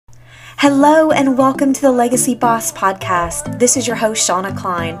Hello and welcome to the Legacy Boss Podcast. This is your host, Shauna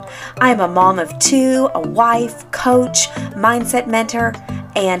Klein. I am a mom of two, a wife, coach, mindset mentor,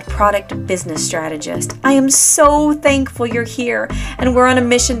 and product business strategist. I am so thankful you're here, and we're on a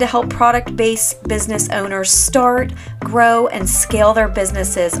mission to help product-based business owners start, grow, and scale their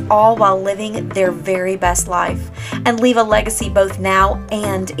businesses, all while living their very best life and leave a legacy both now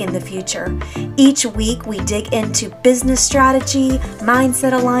and in the future. Each week, we dig into business strategy,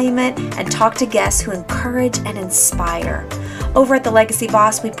 mindset alignment, and talk to guests who encourage and inspire. Over at The Legacy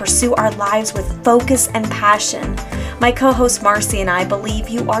Boss, we pursue our lives with focus and passion. My co-host Marcy and I believe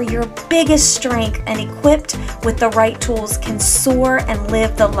you are your biggest strength, and equipped with the right tools can soar and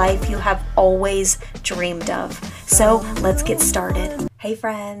live the life you have always dreamed of. So let's get started. Hey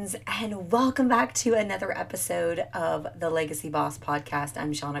friends, and welcome back to another episode of the Legacy Boss Podcast.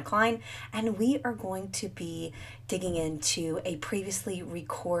 I'm Shauna Klein, and we are going to be digging into a previously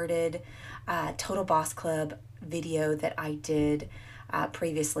recorded Total Boss Club video that I did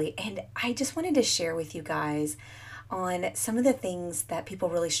previously. And I just wanted to share with you guys on some of the things that people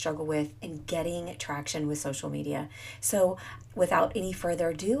really struggle with in getting traction with social media. So without any further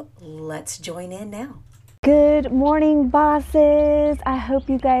ado, let's join in now. Good morning, bosses. I hope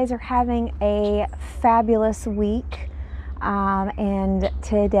you guys are having a fabulous week. And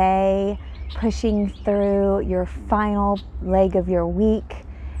today, pushing through your final leg of your week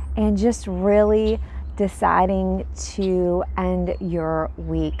and just really deciding to end your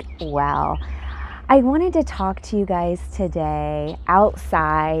week well. I wanted to talk to you guys today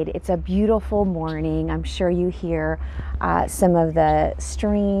outside. It's a beautiful morning. I'm sure you hear some of the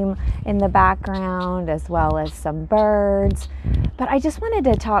stream in the background as well as some birds. But I just wanted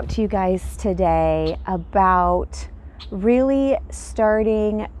to talk to you guys today about really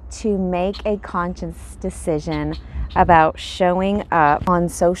starting to make a conscious decision about showing up on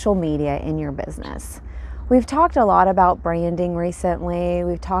social media in your business. We've talked a lot about branding recently.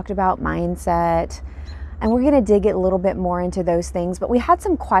 We've talked about mindset, and we're going to dig a little bit more into those things. But we had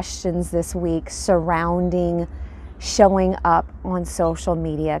some questions this week surrounding showing up on social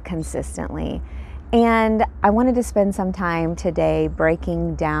media consistently. And I wanted to spend some time today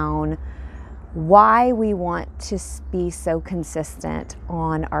breaking down why we want to be so consistent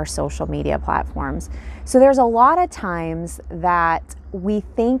on our social media platforms. So there's a lot of times that we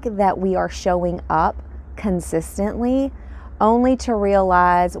think that we are showing up consistently, only to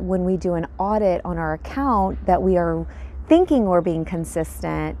realize when we do an audit on our account that we are thinking we're being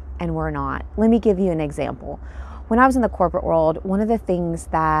consistent and we're not. Let me give you an example. When I was in the corporate world, one of the things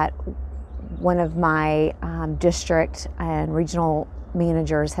that one of my district and regional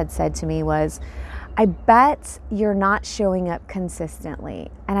managers had said to me was, I bet you're not showing up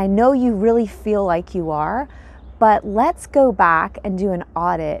consistently. And I know you really feel like you are, but let's go back and do an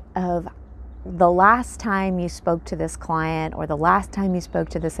audit of the last time you spoke to this client or the last time you spoke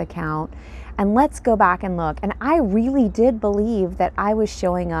to this account, and let's go back and look. And I really did believe that I was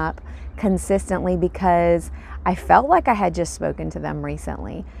showing up consistently because I felt like I had just spoken to them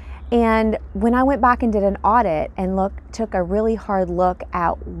recently. And when I went back and did an audit and took a really hard look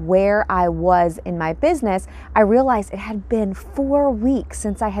at where I was in my business, I realized it had been 4 weeks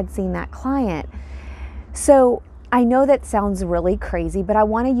since I had seen that client. So I know that sounds really crazy, but I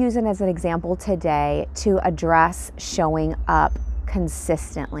want to use it as an example today to address showing up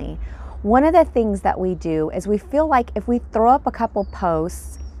consistently. One of the things that we do is we feel like if we throw up a couple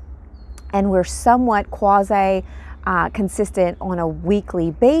posts and we're somewhat quasi consistent on a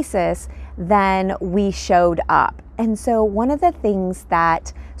weekly basis, then we showed up. And so one of the things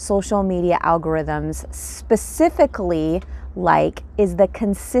that social media algorithms specifically like is the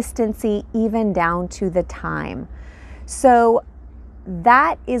consistency, even down to the time. So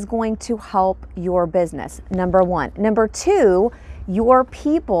that is going to help your business, number one. Number two, your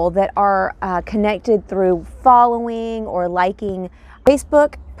people that are connected through following or liking.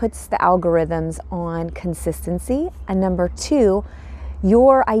 Facebook puts the algorithms on consistency. And number two,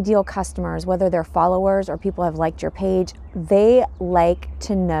 your ideal customers, whether they're followers or people have liked your page, they like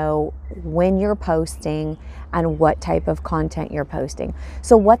to know when you're posting and what type of content you're posting.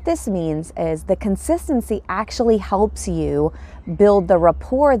 So what this means is the consistency actually helps you build the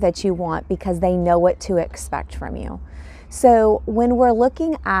rapport that you want because they know what to expect from you. So when we're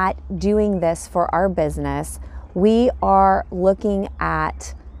looking at doing this for our business, we are looking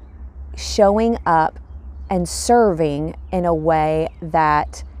at showing up and serving in a way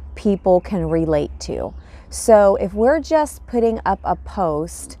that people can relate to. So if we're just putting up a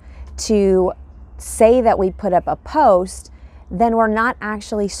post to say that we put up a post, then we're not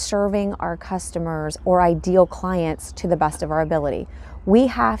actually serving our customers or ideal clients to the best of our ability. We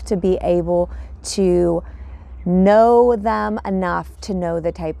have to be able to know them enough to know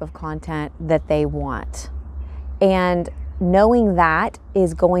the type of content that they want. And knowing that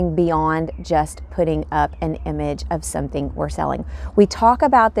is going beyond just putting up an image of something we're selling. We talk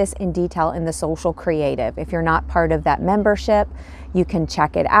about this in detail in the Social Creative. If you're not part of that membership, you can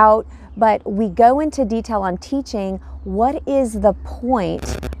check it out. But we go into detail on teaching what is the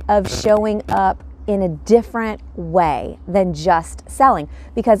point of showing up in a different way than just selling.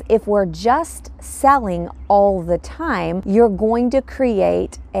 Because if we're just selling all the time, you're going to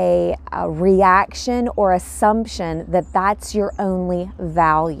create a reaction or assumption that that's your only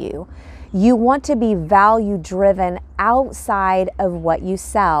value. You want to be value driven outside of what you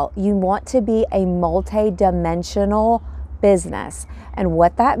sell. You want to be a multi-dimensional business. And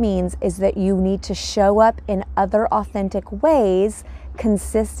what that means is that you need to show up in other authentic ways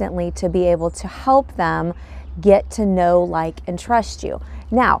consistently to be able to help them get to know, like, and trust you.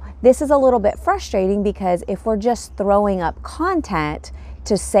 Now, this is a little bit frustrating because if we're just throwing up content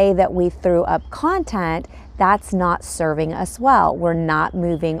to say that we threw up content, that's not serving us well. We're not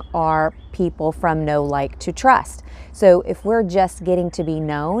moving our people from know, like, to trust. So if we're just getting to be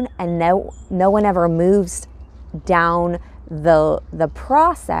known and no one ever moves down the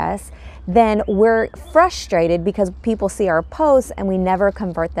process, then we're frustrated because people see our posts and we never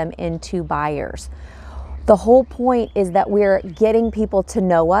convert them into buyers. The whole point is that we're getting people to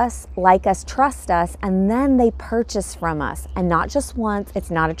know us, like us, trust us, and then they purchase from us. And not just once. It's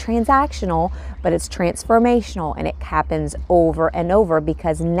not a transactional, but it's transformational, and it happens over and over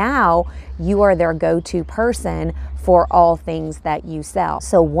because now you are their go-to person for all things that you sell.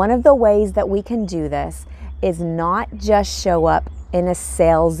 So one of the ways that we can do this is not just show up in a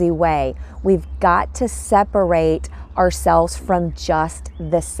salesy way. We've got to separate ourselves from just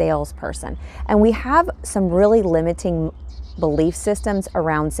the salesperson. And we have some really limiting belief systems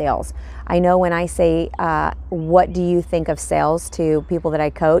around sales. I know when I say, what do you think of sales to people that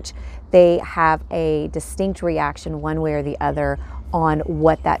I coach, they have a distinct reaction one way or the other on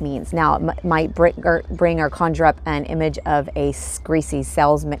what that means. Now, it might bring or conjure up an image of a greasy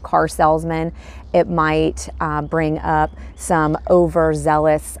salesman, car salesman. It might bring up some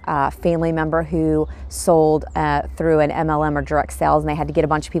overzealous family member who sold through an MLM or direct sales, and they had to get a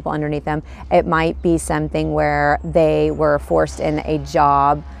bunch of people underneath them. It might be something where they were forced in a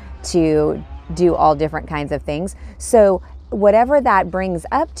job to do all different kinds of things. So whatever that brings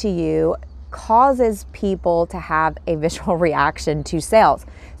up to you causes people to have a visual reaction to sales.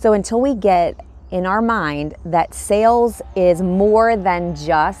 So until we get in our mind that sales is more than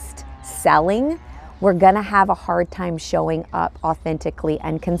just selling, we're gonna have a hard time showing up authentically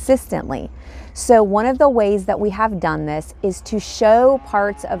and consistently. So one of the ways that we have done this is to show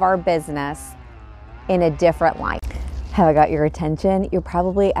parts of our business in a different light. Have I got your attention? You're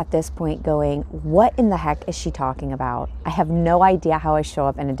probably at this point going, what in the heck is she talking about? I have no idea how I show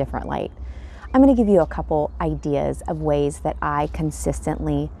up in a different light. I'm going to give you a couple ideas of ways that I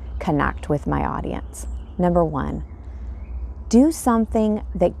consistently connect with my audience. Number one, do something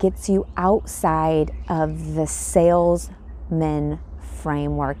that gets you outside of the salesman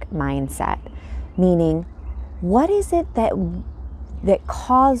framework mindset. Meaning, what is it that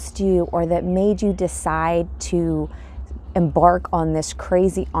caused you or that made you decide to embark on this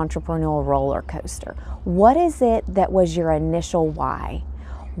crazy entrepreneurial roller coaster? What is it that was your initial why?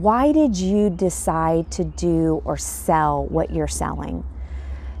 Why did you decide to do or sell what you're selling?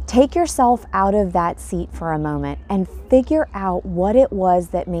 Take yourself out of that seat for a moment and figure out what it was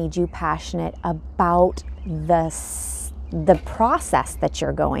that made you passionate about the process that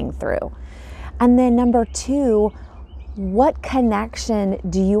you're going through. And then number two, what connection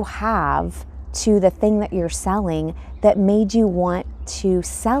do you have to the thing that you're selling that made you want to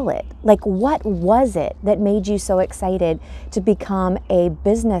sell it? Like, what was it that made you so excited to become a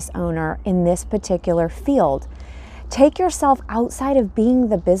business owner in this particular field? Take yourself outside of being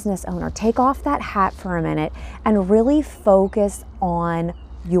the business owner. Take off that hat for a minute and really focus on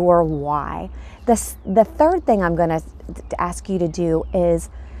your why. The third thing I'm going to ask you to do is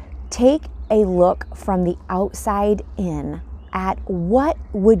take a look from the outside in at what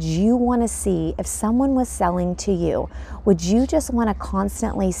would you want to see if someone was selling to you. Would you just want to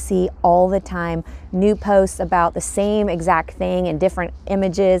constantly see all the time new posts about the same exact thing in different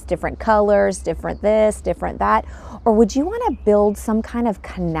images, different colors, different this, different that? Or would you want to build some kind of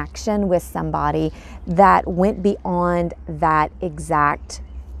connection with somebody that went beyond that exact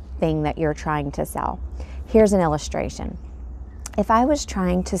thing that you're trying to sell? Here's an illustration. If I was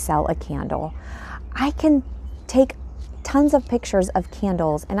trying to sell a candle, I can take tons of pictures of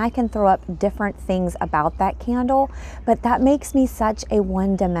candles, and I can throw up different things about that candle, but that makes me such a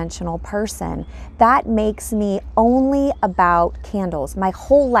one-dimensional person. That makes me only about candles. My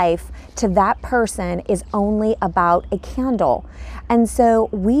whole life to that person is only about a candle. And so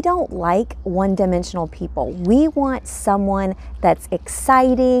we don't like one-dimensional people. We want someone that's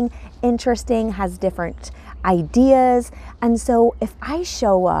exciting, interesting, has different ideas. And so if I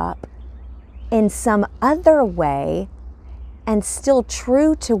show up in some other way and still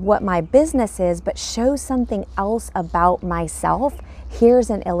true to what my business is, but show something else about myself, here's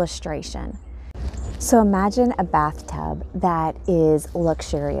an illustration. So imagine a bathtub that is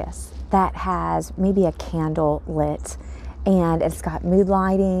luxurious, that has maybe a candle lit, and it's got mood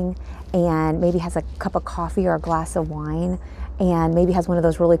lighting, and maybe has a cup of coffee or a glass of wine, and maybe has one of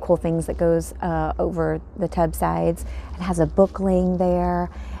those really cool things that goes over the tub sides. It has a book laying there,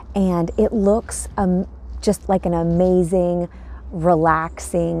 and it looks just like an amazing,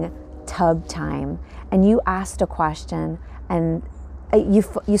 relaxing tub time. And you asked a question, and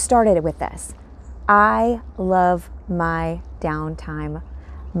you started with this. I love my downtime.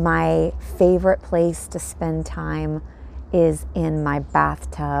 My favorite place to spend time is in my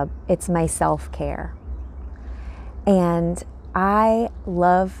bathtub. It's my self-care. And I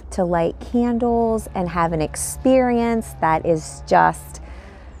love to light candles and have an experience that is just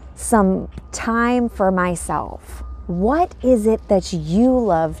some time for myself. What is it that you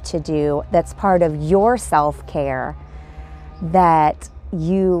love to do that's part of your self-care that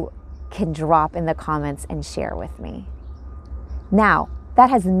you can drop in the comments and share with me? Now, that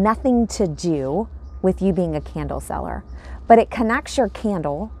has nothing to do with you being a candle seller, but it connects your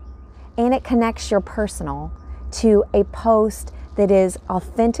candle and it connects your personal to a post that is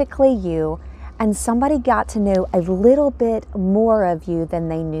authentically you, and somebody got to know a little bit more of you than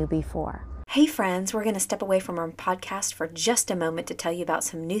they knew before. Hey friends, we're going to step away from our podcast for just a moment to tell you about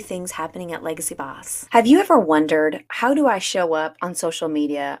some new things happening at Legacy Boss. Have you ever wondered, how do I show up on social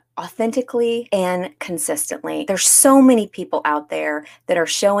media authentically and consistently? There's so many people out there that are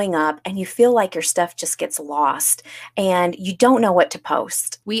showing up and you feel like your stuff just gets lost and you don't know what to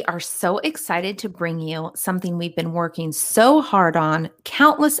post. We are so excited to bring you something we've been working so hard on,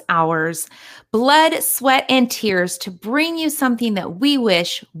 countless hours, blood, sweat, and tears to bring you something that we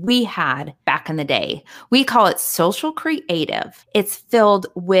wish we had back in the day. We call it Social Creative. It's filled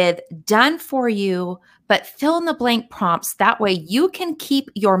with done for you, but fill in the blank prompts. That way you can keep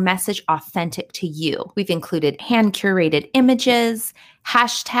your message authentic to you. We've included hand curated images,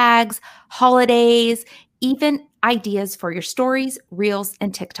 hashtags, holidays, even ideas for your stories, reels,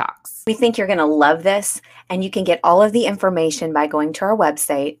 and TikToks. We think you're going to love this, and you can get all of the information by going to our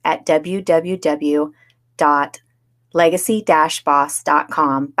website at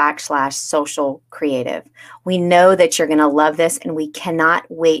www.legacy-boss.com/social creative. We know that you're going to love this, and we cannot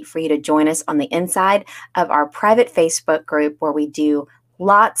wait for you to join us on the inside of our private Facebook group where we do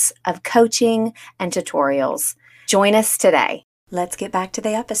lots of coaching and tutorials. Join us today. Let's get back to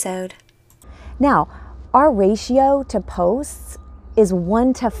the episode. Now, our ratio to posts is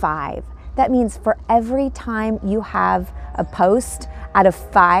 1-5. That means for every time you have a post out of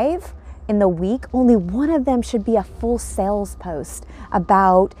 5 in the week, only one of them should be a full sales post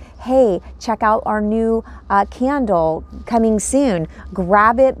about, hey, check out our new candle coming soon.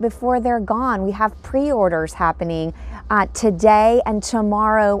 Grab it before they're gone. We have pre-orders happening today and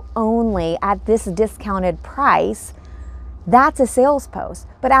tomorrow only at this discounted price. That's a sales post.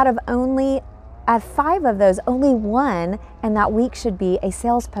 But out of at 5 of those, only 1 in that week should be a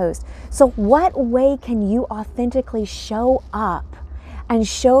sales post. So what way can you authentically show up and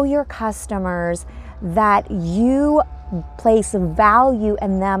show your customers that you place value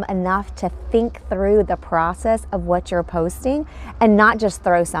in them enough to think through the process of what you're posting and not just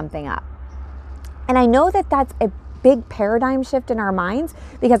throw something up? And I know that that's a big paradigm shift in our minds,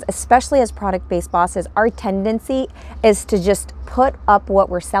 because especially as product-based bosses, our tendency is to just put up what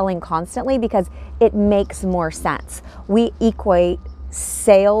we're selling constantly because it makes more sense. We equate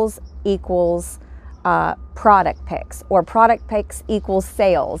sales equals product picks, or product picks equals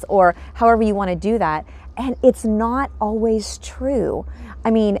sales, or however you want to do that. And it's not always true.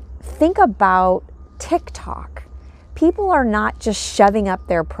 I mean, think about TikTok. People are not just shoving up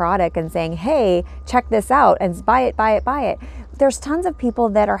their product and saying, hey, check this out and buy it, buy it, buy it. There's tons of people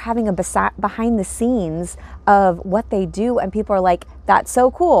that are having a behind the scenes of what they do, and people are like, that's so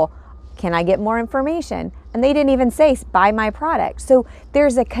cool. Can I get more information? And they didn't even say, buy my product. So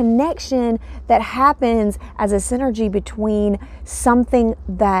there's a connection that happens as a synergy between something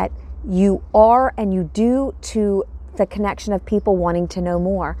that you are and you do to the connection of people wanting to know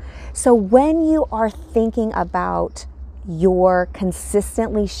more. So when you are thinking about you're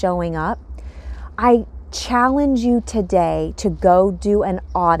consistently showing up, I challenge you today to go do an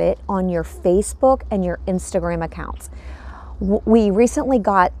audit on your Facebook and your Instagram accounts. We recently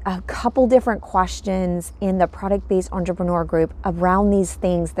got a couple different questions in the product-based entrepreneur group around these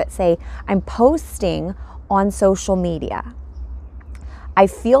things that say, I'm posting on social media. I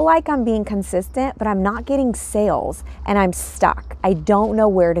feel like I'm being consistent, but I'm not getting sales and I'm stuck. I don't know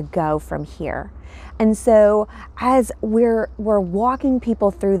where to go from here. And so as we're walking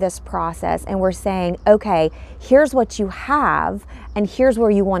people through this process and we're saying, okay, here's what you have and here's where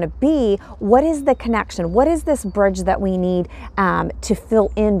you want to be. What is the connection? What is this bridge that we need to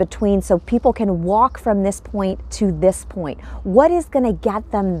fill in between so people can walk from this point to this point? What is going to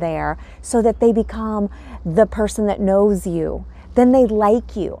get them there so that they become the person that knows you? Then they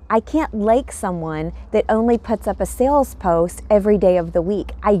like you. I can't like someone that only puts up a sales post every day of the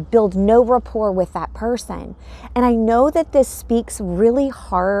week. I build no rapport with that person. And I know that this speaks really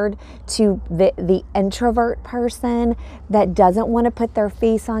hard to the introvert person that doesn't want to put their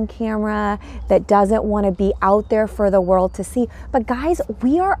face on camera, that doesn't want to be out there for the world to see. But guys,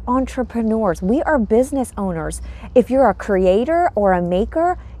 we are entrepreneurs. We are business owners. If you're a creator or a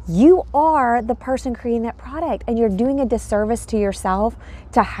maker, you are the person creating that product, and you're doing a disservice to yourself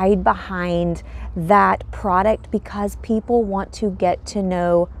to hide behind that product because people want to get to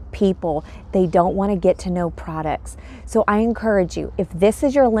know people. They don't want to get to know products. So I encourage you, if this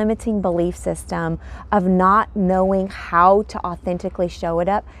is your limiting belief system of not knowing how to authentically show it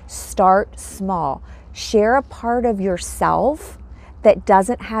up, start small. Share a part of yourself that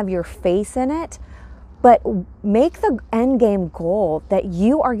doesn't have your face in it, but make the end game goal that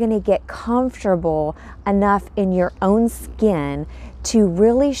you are going to get comfortable enough in your own skin to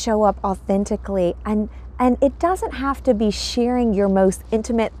really show up authentically. And it doesn't have to be sharing your most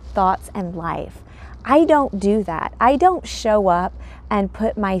intimate thoughts and life. I don't do that. I don't show up and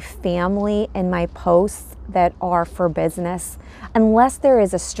put my family in my posts that are for business unless there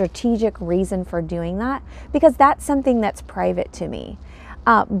is a strategic reason for doing that, because that's something that's private to me.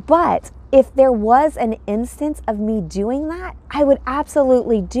 But if there was an instance of me doing that, I would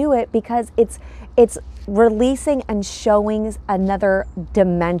absolutely do it because it's releasing and showing another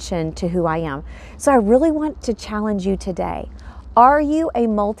dimension to who I am. So I really want to challenge you today. Are you a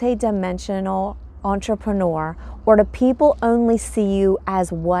multi-dimensional entrepreneur, or do people only see you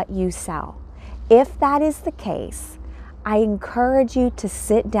as what you sell? If that is the case, I encourage you to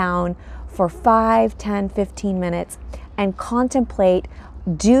sit down for 5, 10, 15 minutes and contemplate,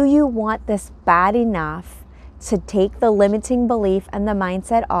 do you want this bad enough to take the limiting belief and the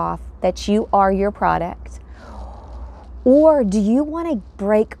mindset off that you are your product? Or do you want to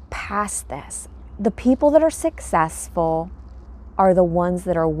break past this? The people that are successful are the ones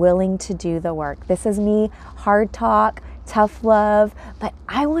that are willing to do the work. This is me, hard talk, tough love, but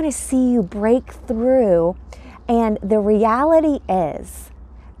I want to see you break through. And the reality is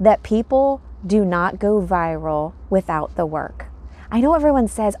that people do not go viral without the work. I know everyone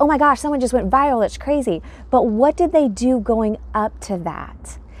says, oh my gosh, someone just went viral, that's crazy. But what did they do going up to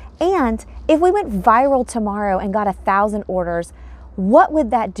that? And if we went viral tomorrow and got 1,000 orders, what would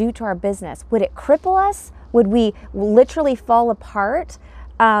that do to our business? Would it cripple us? Would we literally fall apart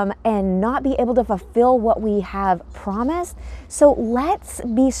and not be able to fulfill what we have promised? So let's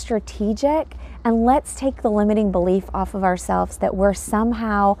be strategic and let's take the limiting belief off of ourselves that we're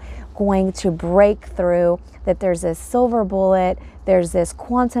somehow going to break through, that there's this silver bullet, there's this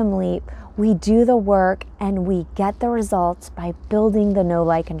quantum leap. We do the work and we get the results by building the know,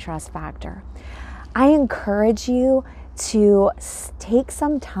 like, and trust factor. I encourage you to take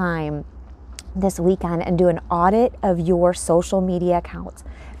some time this weekend and do an audit of your social media accounts.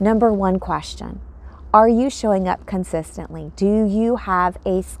 Number one question, are you showing up consistently? Do you have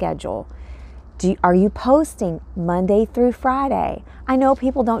a schedule? Are you posting Monday through Friday? I know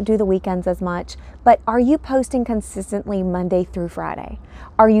people don't do the weekends as much, but are you posting consistently Monday through Friday?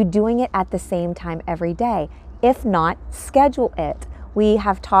 Are you doing it at the same time every day? If not, schedule it. We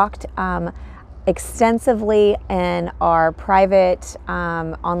have talked extensively in our private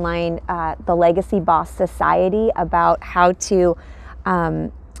online, the Legacy Boss Society, about how to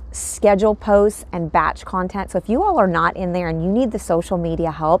schedule posts and batch content. So if you all are not in there and you need the social media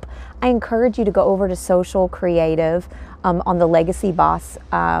help, I encourage you to go over to Social Creative on the Legacy Boss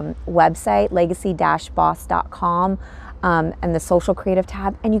website, legacy-boss.com, and the Social Creative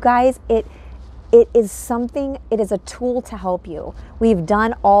tab. And you guys, it is a tool to help you. We've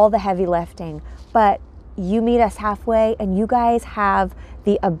done all the heavy lifting, but you meet us halfway, and you guys have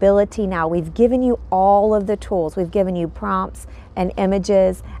the ability now. We've given you all of the tools. We've given you prompts and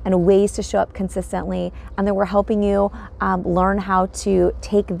images and ways to show up consistently. And then we're helping you learn how to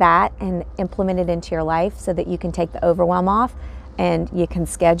take that and implement it into your life so that you can take the overwhelm off and you can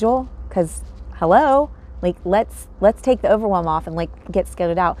schedule, because hello, like let's take the overwhelm off and like get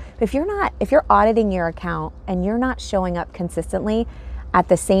scheduled out. But if you're auditing your account and you're not showing up consistently at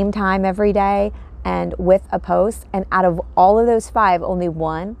the same time every day and with a post, and out of all of those 5, only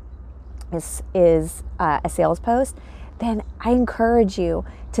one is a sales post, then I encourage you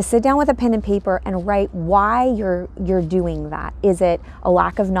to sit down with a pen and paper and write why you're doing that. Is it a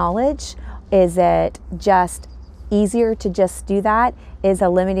lack of knowledge? Is it just easier to just do that? Is a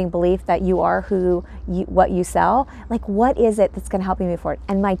limiting belief that you are what you sell? Like, what is it that's going to help you move forward?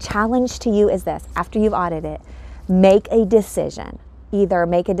 And my challenge to you is this: after you've audited it, make a decision. Either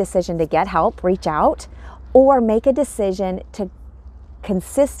make a decision to get help, reach out, or make a decision to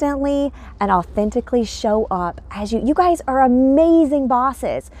consistently and authentically show up as you. You guys are amazing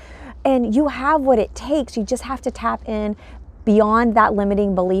bosses, and you have what it takes. You just have to tap in beyond that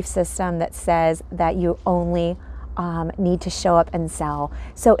limiting belief system that says that you only need to show up and sell.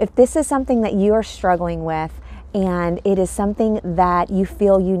 So if this is something that you are struggling with, and it is something that you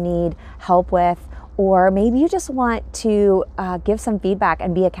feel you need help with, or maybe you just want to give some feedback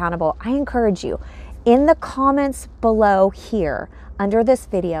and be accountable, I encourage you, in the comments below here under this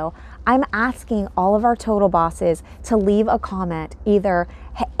video, I'm asking all of our total bosses to leave a comment. Either,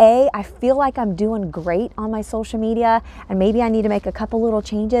 A, I feel like I'm doing great on my social media and maybe I need to make a couple little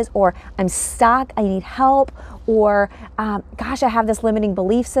changes, or I'm stuck, I need help, or gosh, I have this limiting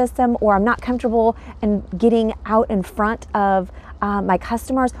belief system, or I'm not comfortable in getting out in front of my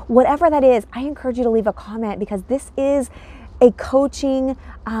customers. Whatever that is, I encourage you to leave a comment, because this is a coaching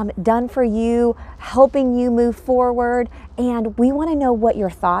done for you, helping you move forward. And we want to know what your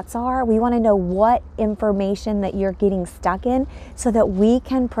thoughts are. We want to know what information that you're getting stuck in, so that we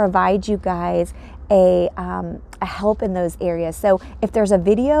can provide you guys a help in those areas. So if there's a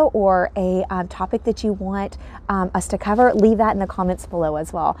video or a topic that you want us to cover, leave that in the comments below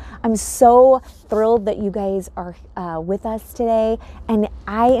as well. I'm so thrilled that you guys are with us today, and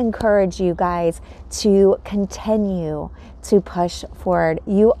I encourage you guys to continue to push forward.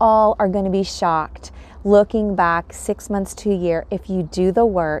 You all are going to be shocked looking back 6 months to a year, if you do the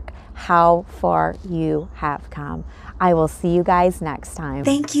work, how far you have come. I will see you guys next time.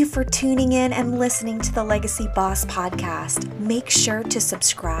 Thank you for tuning in and listening to the Legacy Boss podcast. Make sure to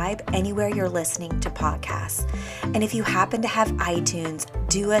subscribe anywhere you're listening to podcasts. And if you happen to have iTunes,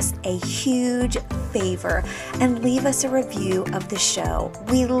 do us a huge favor and leave us a review of the show.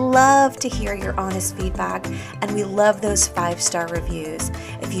 We love to hear your honest feedback, and we love those 5-star reviews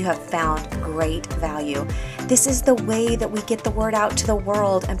if you have found great value. This is the way that we get the word out to the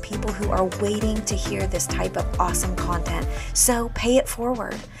world and people who are waiting to hear this type of awesome content. So pay it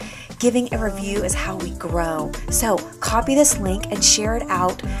forward. Giving a review is how we grow. So copy this link and share it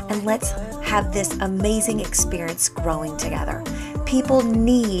out, and let's have this amazing experience growing together. People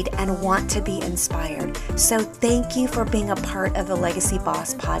need and want to be inspired. So thank you for being a part of the Legacy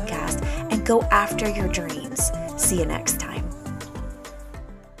Boss podcast, and go after your dreams. See you next time.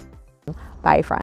 Bye, friends.